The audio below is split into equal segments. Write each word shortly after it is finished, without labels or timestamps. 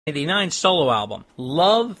1989 solo album,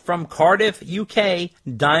 Love from Cardiff, UK,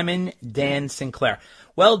 Diamond Dan Sinclair.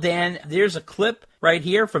 Well, Dan, there's a clip right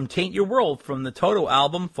here from Taint Your World from the Toto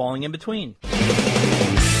album, Falling in Between.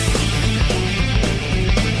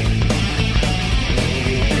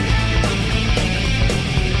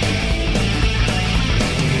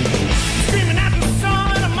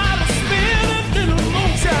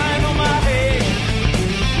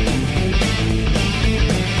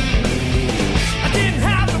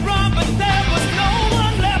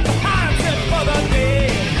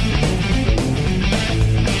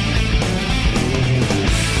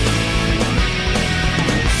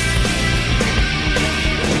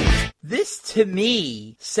 To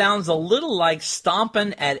me, sounds a little like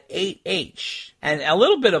Stompin' at 8H, and a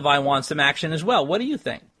little bit of I Want Some Action as well. What do you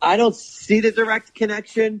think? I don't see the direct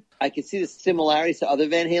connection. I can see the similarities to other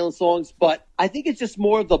Van Halen songs, but I think it's just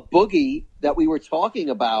more of the boogie that we were talking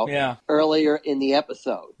about earlier in the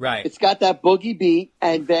episode. Right. It's got that boogie beat,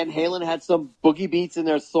 and Van Halen had some boogie beats in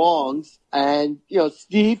their songs. And, you know,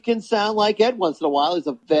 Steve can sound like Ed once in a while. He's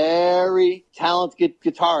a very talented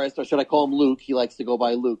guitarist, or should I call him Luke? He likes to go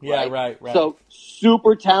by Luke, right? So,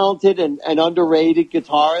 super talented and underrated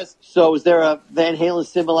guitarist. So, is there a Van Halen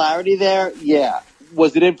similarity there? Yeah.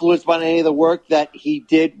 Was it influenced by any of the work that he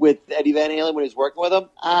did with Eddie Van Halen when he was working with him?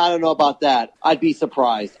 I don't know about that. I'd be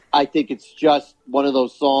surprised. I think it's just one of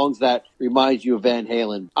those songs that reminds you of Van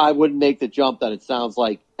Halen. I wouldn't make the jump that it sounds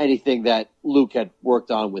like anything that Luke had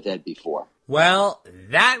worked on with Ed before. Well,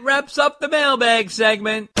 that wraps up the mailbag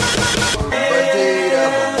segment.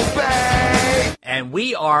 And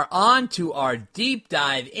we are on to our deep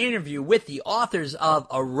dive interview with the authors of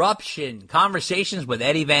Eruption, Conversations with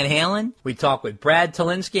Eddie Van Halen. We talk with Brad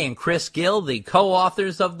Tolinski and Chris Gill, the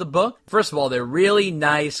co-authors of the book. First of all, they're really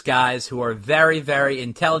nice guys who are very, very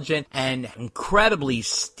intelligent and incredibly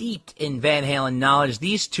steeped in Van Halen knowledge.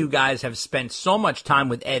 These two guys have spent so much time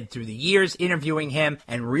with Ed through the years interviewing him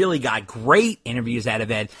and really got great interviews out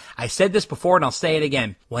of Ed. I said this before and I'll say it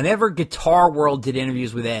again. Whenever Guitar World did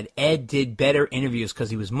interviews with Ed, Ed did better interviews because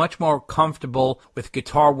he was much more comfortable with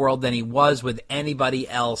Guitar World than he was with anybody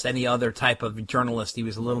else, any other type of journalist. He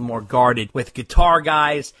was a little more guarded. With guitar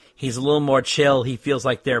guys, he's a little more chill. He feels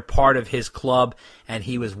like they're part of his club, and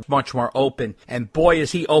he was much more open. And boy,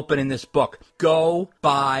 is he open in this book. Go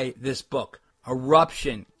buy this book.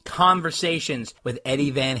 Eruption, Conversations with Eddie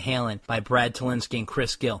Van Halen by Brad Tolinski and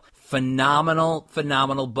Chris Gill. Phenomenal,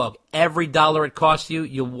 phenomenal book. Every dollar it costs you,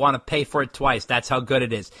 you'll want to pay for it twice. That's how good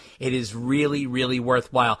it is. It is really, really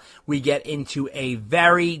worthwhile. We get into a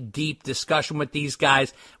very deep discussion with these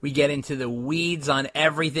guys. We get into the weeds on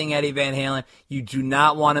everything Eddie Van Halen. You do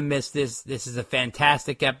not want to miss this. This is a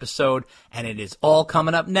fantastic episode, and it is all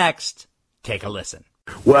coming up next. Take a listen.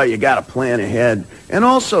 Well, you got to plan ahead. And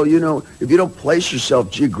also, you know, if you don't place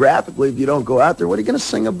yourself geographically, if you don't go out there, what are you going to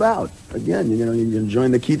sing about? Again, you know, you can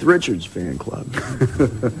join the Keith Richards fan club.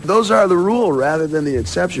 Those are the rule rather than the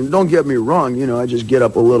exception. Don't get me wrong, you know, I just get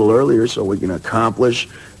up a little earlier so we can accomplish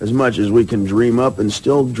as much as we can dream up and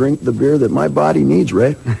still drink the beer that my body needs,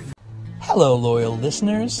 right? Hello, loyal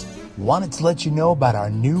listeners. Wanted to let you know about our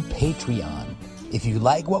new Patreon. If you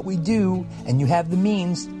like what we do and you have the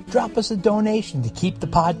means, drop us a donation to keep the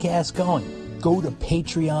podcast going. Go to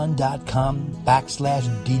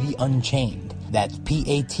patreon.com/DD Unchained. That's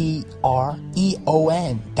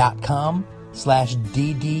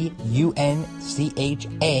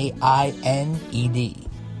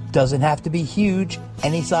patreon.com/DDUNCHAINED. Doesn't have to be huge.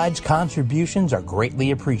 Any size contributions are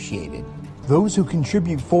greatly appreciated. Those who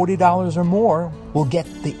contribute $40 or more will get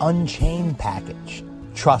the Unchained package.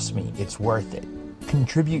 Trust me, it's worth it.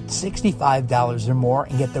 Contribute $65 or more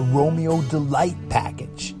and get the Romeo Delight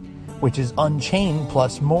package, which is Unchained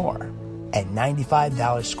plus more. And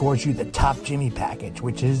 $95 scores you the Top Jimmy package,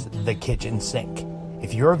 which is the kitchen sink.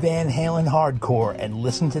 If you're a Van Halen hardcore and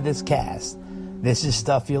listen to this cast, this is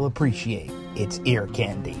stuff you'll appreciate. It's ear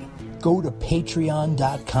candy. Go to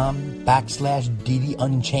patreon.com/DD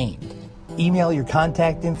Unchained. Email your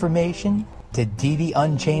contact information to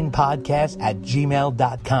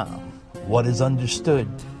ddunchainedpodcast@gmail.com. What is understood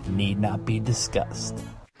need not be discussed.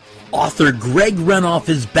 Author Greg Renoff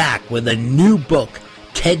is back with a new book,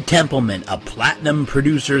 Ted Templeman, A Platinum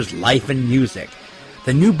Producer's Life and Music.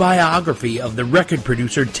 The new biography of the record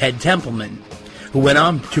producer Ted Templeman, who went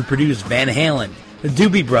on to produce Van Halen, the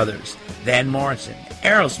Doobie Brothers, Van Morrison,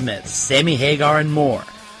 Aerosmith, Sammy Hagar, and more.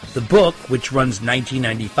 The book, which runs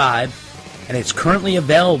 $19.95, and it's currently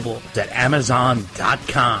available at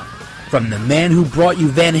Amazon.com. From the man who brought you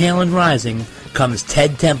Van Halen Rising comes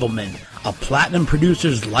Ted Templeman, A Platinum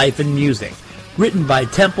Producer's Life and Music, written by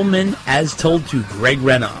Templeman as told to Greg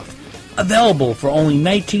Renoff. Available for only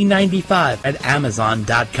 $19.95 at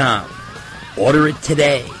Amazon.com. Order it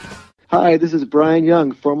today. Hi, this is Brian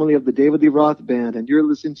Young, formerly of the David Lee Roth Band, and you're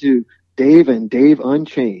listening to Dave and Dave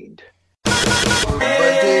Unchained.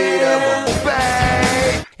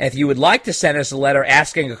 If you would like to send us a letter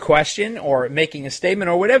asking a question or making a statement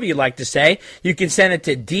or whatever you'd like to say, you can send it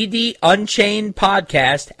to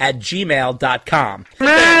ddunchainedpodcast@gmail.com.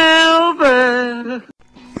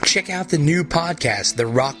 Check out the new podcast, The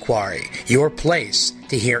Rock Quarry, your place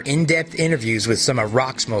to hear in-depth interviews with some of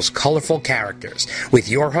rock's most colorful characters, with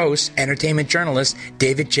your host, entertainment journalist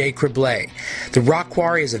David J. Criblay. The Rock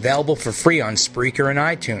Quarry is available for free on Spreaker and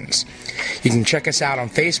iTunes. You can check us out on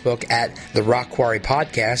Facebook at The Rock Quarry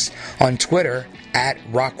Podcast, on Twitter at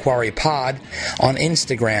Rock Quarry Pod, on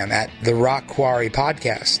Instagram at The Rock Quarry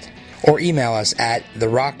Podcast, or email us at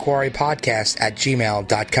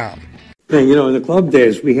therockquarrypodcast@gmail.com. And, you know, in the club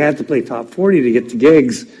days, we had to play top 40 to get to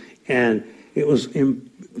gigs, and it was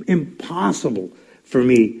impossible for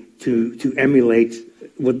me to emulate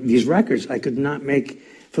these records. I could not make,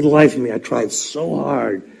 for the life of me, I tried so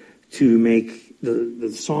hard to make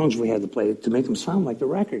the songs we had to play, to make them sound like the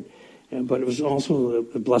record. But it was also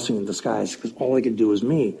a blessing in disguise, because all I could do was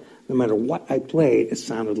me. No matter what I played, it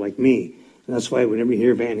sounded like me. And that's why whenever you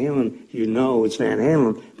hear Van Halen, you know it's Van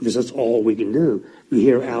Halen, because that's all we can do. You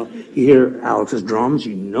hear Alex's drums,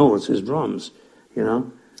 you know it's his drums, you know?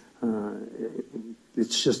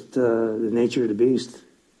 It's just the nature of the beast.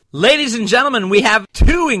 Ladies and gentlemen, we have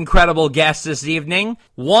two incredible guests this evening.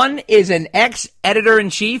 One is an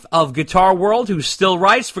ex-editor-in-chief of Guitar World who still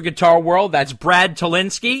writes for Guitar World. That's Brad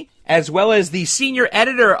Tolinski, as well as the senior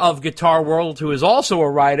editor of Guitar World, who is also a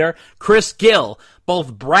writer, Chris Gill.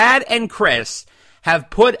 Both Brad and Chris have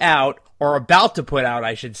put out, or about to put out,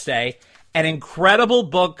 I should say, an incredible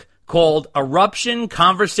book called Eruption,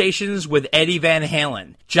 Conversations with Eddie Van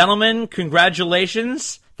Halen. Gentlemen,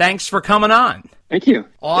 congratulations. Thanks for coming on. Thank you.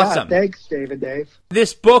 Awesome. Yeah, thanks, Dave and Dave.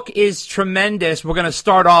 This book is tremendous. We're going to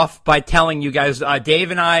start off by telling you guys,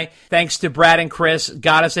 Dave and I, thanks to Brad and Chris,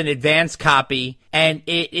 got us an advance copy, and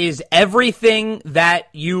it is everything that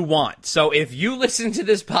you want. So if you listen to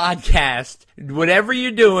this podcast, whatever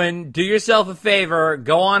you're doing, do yourself a favor,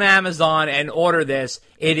 go on Amazon and order this.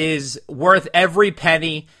 It is worth every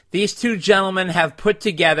penny. These two gentlemen have put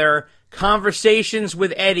together conversations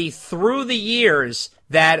with Eddie through the years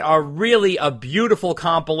that are really a beautiful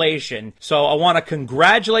compilation. So I want to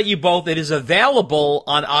congratulate you both. It is available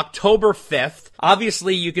on October 5th.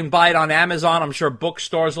 Obviously, you can buy it on Amazon. I'm sure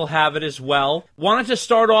bookstores will have it as well. Wanted to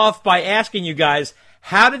start off by asking you guys,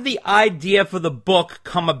 how did the idea for the book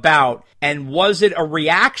come about? And was it a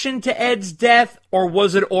reaction to Ed's death, or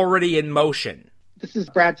was it already in motion? This is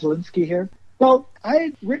Brad Tolinski here. Well, I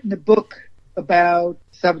had written a book about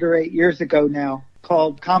 7 or 8 years ago now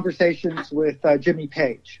called Conversations with Jimmy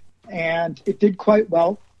Page. And it did quite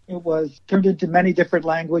well. It was turned into many different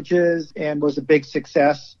languages and was a big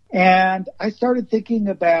success. And I started thinking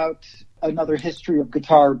about another history of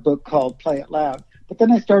guitar book called Play It Loud. But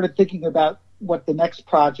then I started thinking about what the next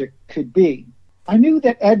project could be. I knew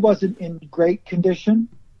that Ed wasn't in great condition.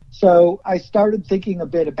 So I started thinking a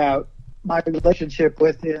bit about my relationship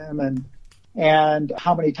with him and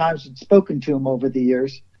how many times I'd spoken to him over the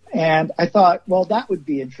years. And I thought, well, that would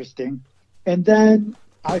be interesting. And then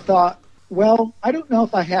I thought, well, I don't know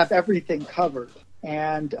if I have everything covered.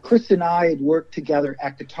 And Chris and I had worked together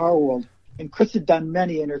at Guitar World, and Chris had done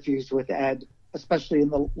many interviews with Ed, especially in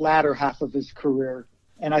the latter half of his career.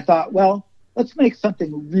 And I thought, well, let's make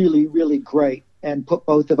something really, really great and put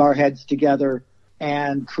both of our heads together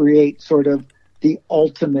and create sort of the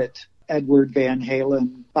ultimate Edward Van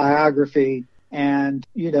Halen biography. And,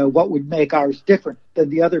 you know, what would make ours different than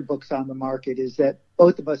the other books on the market is that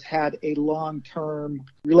both of us had a long-term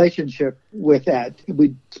relationship with Ed.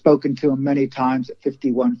 We'd spoken to him many times at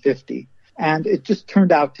 5150. And it just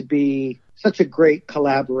turned out to be such a great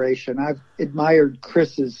collaboration. I've admired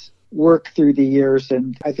Chris's work through the years,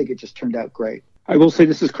 and I think it just turned out great. I will say,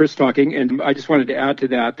 this is Chris talking, and I just wanted to add to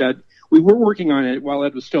that we were working on it while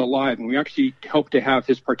Ed was still alive, and we actually hoped to have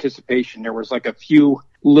his participation. There was like a few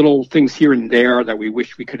little things here and there that we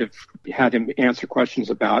wish we could have had him answer questions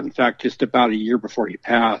about. In fact, just about a year before he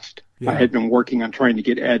passed, I had been working on trying to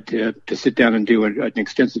get Ed to sit down and do an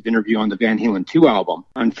extensive interview on the Van Halen 2 album.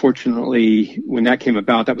 Unfortunately, when that came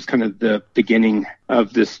about, that was kind of the beginning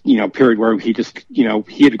of this, period where he just,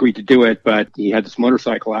 he had agreed to do it, but he had this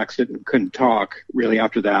motorcycle accident and couldn't talk really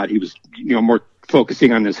after that. He was, more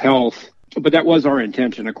focusing on his health. But that was our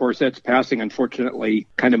intention. Of course, Ed's passing, unfortunately,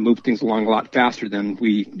 kind of moved things along a lot faster than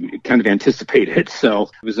we kind of anticipated. So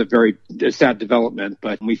it was a very sad development,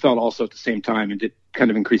 but we felt also at the same time it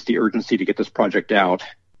kind of increased the urgency to get this project out.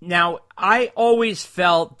 Now, I always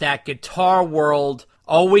felt that Guitar World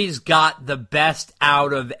always got the best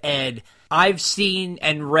out of Ed. I've seen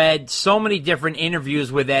and read so many different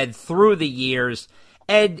interviews with Ed through the years.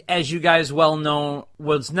 Ed, as you guys well know,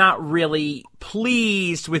 was not really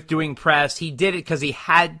pleased with doing press. He did it because he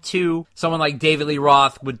had to. Someone like David Lee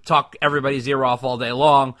Roth would talk everybody's ear off all day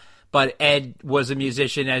long, but Ed was a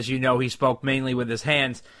musician. As you know, he spoke mainly with his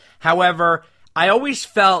hands. However, I always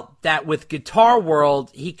felt that with Guitar World,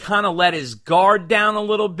 he kind of let his guard down a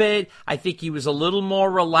little bit. I think he was a little more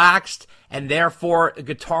relaxed, and therefore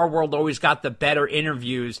Guitar World always got the better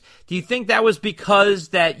interviews. Do you think that was because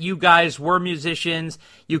that you guys were musicians,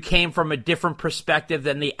 you came from a different perspective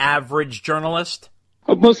than the average journalist?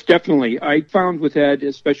 Oh, most definitely. I found with Ed,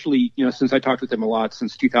 especially, since I talked with him a lot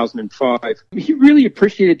since 2005, he really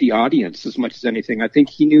appreciated the audience as much as anything. I think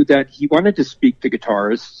he knew that he wanted to speak to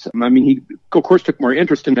guitarists. I mean, he, of course, took more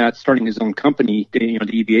interest in that, starting his own company, the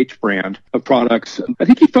EVH brand of products. I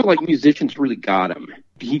think he felt like musicians really got him.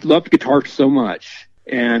 He loved guitar so much.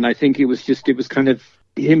 And I think it was kind of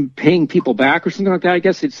him paying people back or something like that. I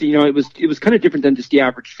guess it was kind of different than just the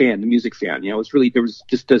average fan, the music fan. It was really, there was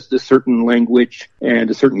just a certain language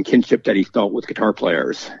and a certain kinship that he felt with guitar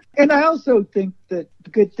players. And I also think that the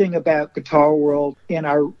good thing about Guitar World and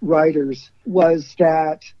our writers was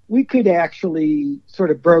that we could actually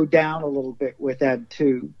sort of bro down a little bit with Ed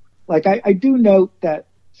too. Like I do note that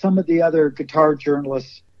some of the other guitar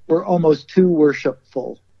journalists were almost too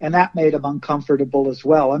worshipful, and that made him uncomfortable as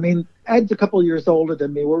well. I mean, Ed's a couple of years older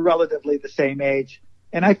than me. We're relatively the same age.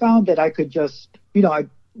 And I found that I could just, I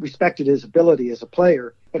respected his ability as a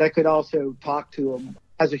player, but I could also talk to him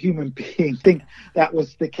as a human being. I think that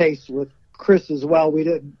was the case with Chris as well. We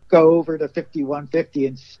didn't go over to 5150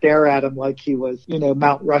 and stare at him like he was,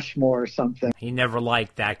 Mount Rushmore or something. He never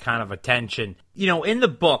liked that kind of attention. In the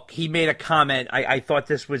book, he made a comment. I thought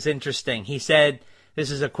this was interesting. He said, this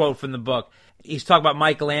is a quote from the book. He's talking about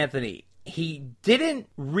Michael Anthony. He didn't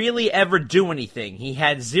really ever do anything. He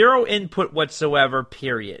had zero input whatsoever,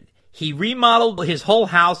 period. He remodeled his whole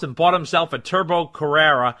house and bought himself a Turbo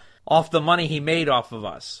Carrera off the money he made off of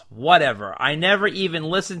us. Whatever. I never even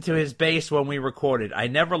listened to his bass when we recorded. I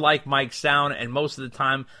never liked Mike's sound, and most of the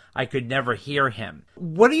time I could never hear him.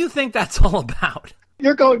 What do you think that's all about?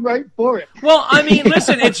 You're going right for it. Well, I mean,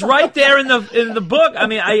 listen, it's right there in the book. I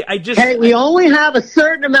mean, I just... Hey, we only have a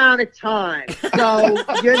certain amount of time, so,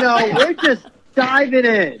 we're just diving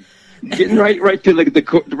in. Getting right to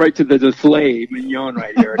the filet mignon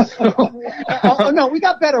right here. So. Oh, no, we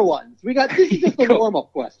got better ones. This is just a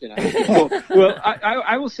warm-up question. Well,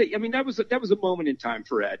 I will say, I mean, that was a moment in time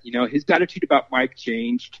for Ed. His attitude about Mike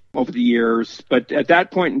changed over the years, but at that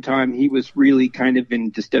point in time, he was really kind of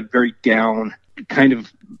in just a very down kind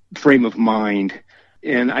of frame of mind.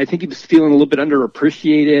 And I think he was feeling a little bit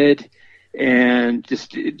underappreciated. And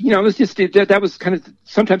just, it was just, that was kind of,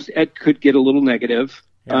 sometimes Ed could get a little negative.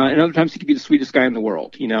 Yeah. And other times he could be the sweetest guy in the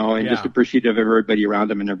world, and just appreciative of everybody around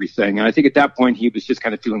him and everything. And I think at that point he was just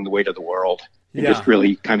kind of feeling the weight of the world and just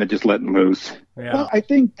really kind of just letting loose. Yeah. Well, I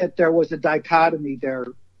think that there was a dichotomy there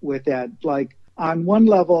with Ed. Like, on one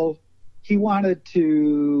level, he wanted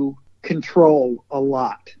to control a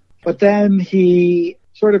lot. But then he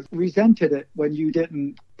sort of resented it when you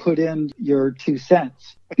didn't put in your 2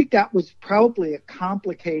 cents. I think that was probably a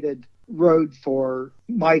complicated road for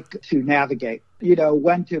Mike to navigate,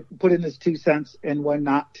 when to put in his 2 cents and when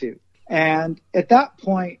not to. And at that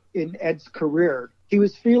point in Ed's career, he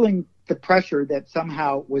was feeling the pressure that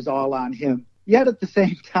somehow was all on him. Yet at the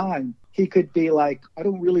same time, he could be like, I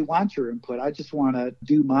don't really want your input. I just want to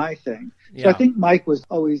do my thing. Yeah. So I think Mike was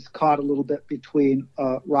always caught a little bit between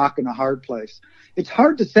a rock and a hard place. It's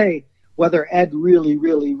hard to say whether Ed really,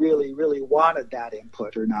 really, really, really wanted that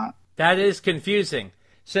input or not. That is confusing.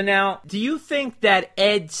 So now, do you think that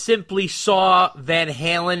Ed simply saw Van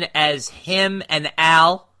Halen as him and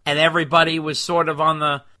Al, and everybody was sort of on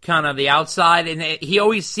the kind of the outside, and he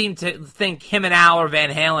always seemed to think him and Al are Van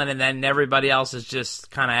Halen, and then everybody else is just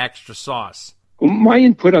kind of extra sauce? Well, my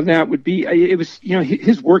input on that would be, it was,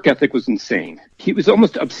 his work ethic was insane. He was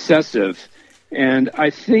almost obsessive, and I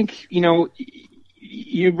think,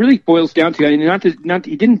 it really boils down to,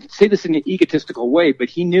 he didn't say this in an egotistical way, but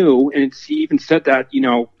he knew, and he even said that,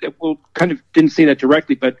 didn't say that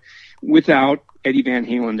directly, but without Eddie Van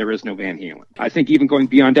Halen, there is no Van Halen. I think even going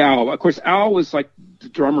beyond Al, of course, Al was like the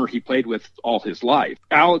drummer he played with all his life.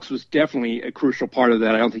 Alex was definitely a crucial part of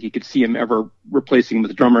that. I don't think you could see him ever replacing him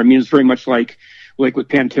with a drummer. I mean, it's very much like with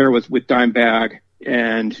Pantera with Dimebag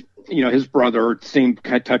and, you know, his brother, same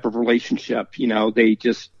type of relationship. You know, they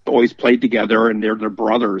just always played together and they're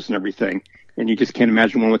brothers and everything. And you just can't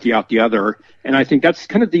imagine one without the other. And I think that's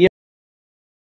kind of the